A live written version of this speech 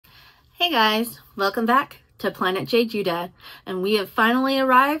Hey guys, welcome back to planetjejuda, and we have finally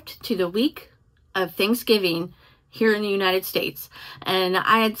arrived to the week of Thanksgiving here in the United States. And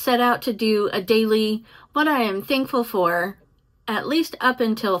I had set out to do a daily what I am thankful for at least up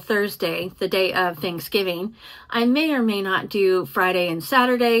until Thursday, the day of Thanksgiving. I may or may not do Friday and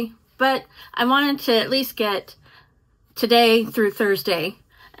Saturday, but I wanted to at least get today through Thursday.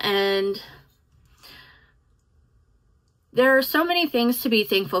 And there are so many things to be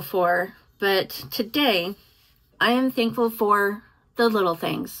thankful for, but today I am thankful for the little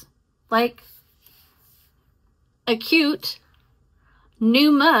things, like a cute new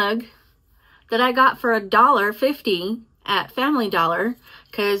mug that I got for $1.50 at Family Dollar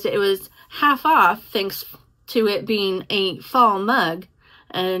because it was half off thanks to it being a fall mug.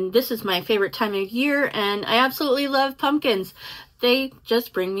 And this is my favorite time of year, and I absolutely love pumpkins. They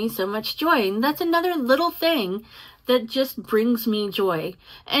just bring me so much joy, and that's another little thing that just brings me joy.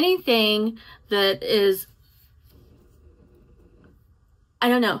 Anything that is, I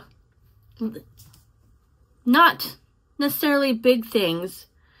don't know, not necessarily big things,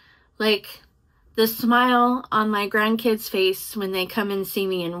 like the smile on my grandkids' face when they come and see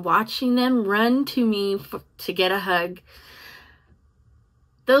me and watching them run to me to get a hug.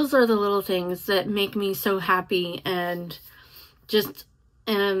 Those are the little things that make me so happy and just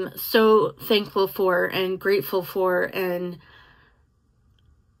am so thankful for and grateful for, and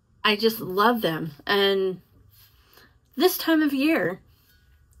I just love them. And this time of year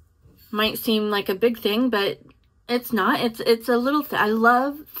might seem like a big thing, but it's not. It's a little thing. I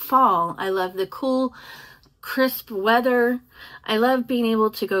love fall. I love the cool, crisp weather. I love being able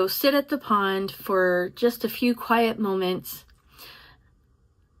to go sit at the pond for just a few quiet moments.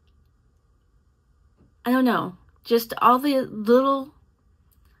 I don't know, just all the little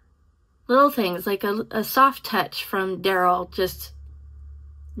things, like a soft touch from Daryl, just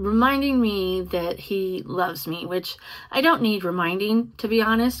reminding me that he loves me, which I don't need reminding, to be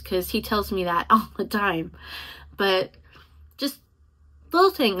honest, because he tells me that all the time. But just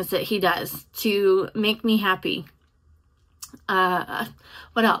little things that he does to make me happy. What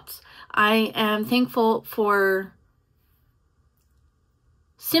else? I am thankful for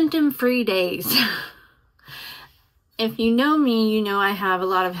symptom-free days. If you know me, you know I have a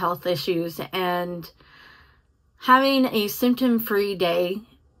lot of health issues, and having a symptom-free day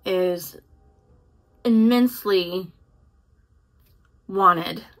is immensely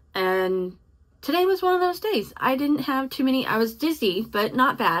wanted. And today was one of those days. I didn't have too many. I was dizzy, but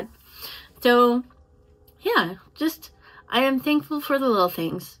not bad. So, yeah, just I am thankful for the little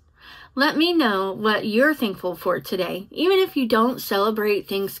things. Let me know what you're thankful for today. Even if you don't celebrate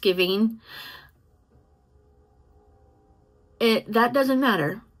Thanksgiving, that doesn't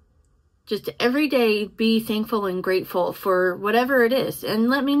matter. Just every day be thankful and grateful for whatever it is. And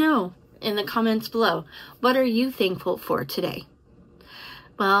let me know in the comments below. What are you thankful for today?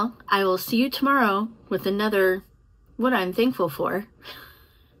 Well, I will see you tomorrow with another what I'm thankful for.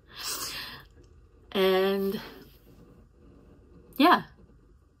 And yeah.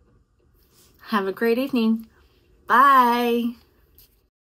 Have a great evening. Bye.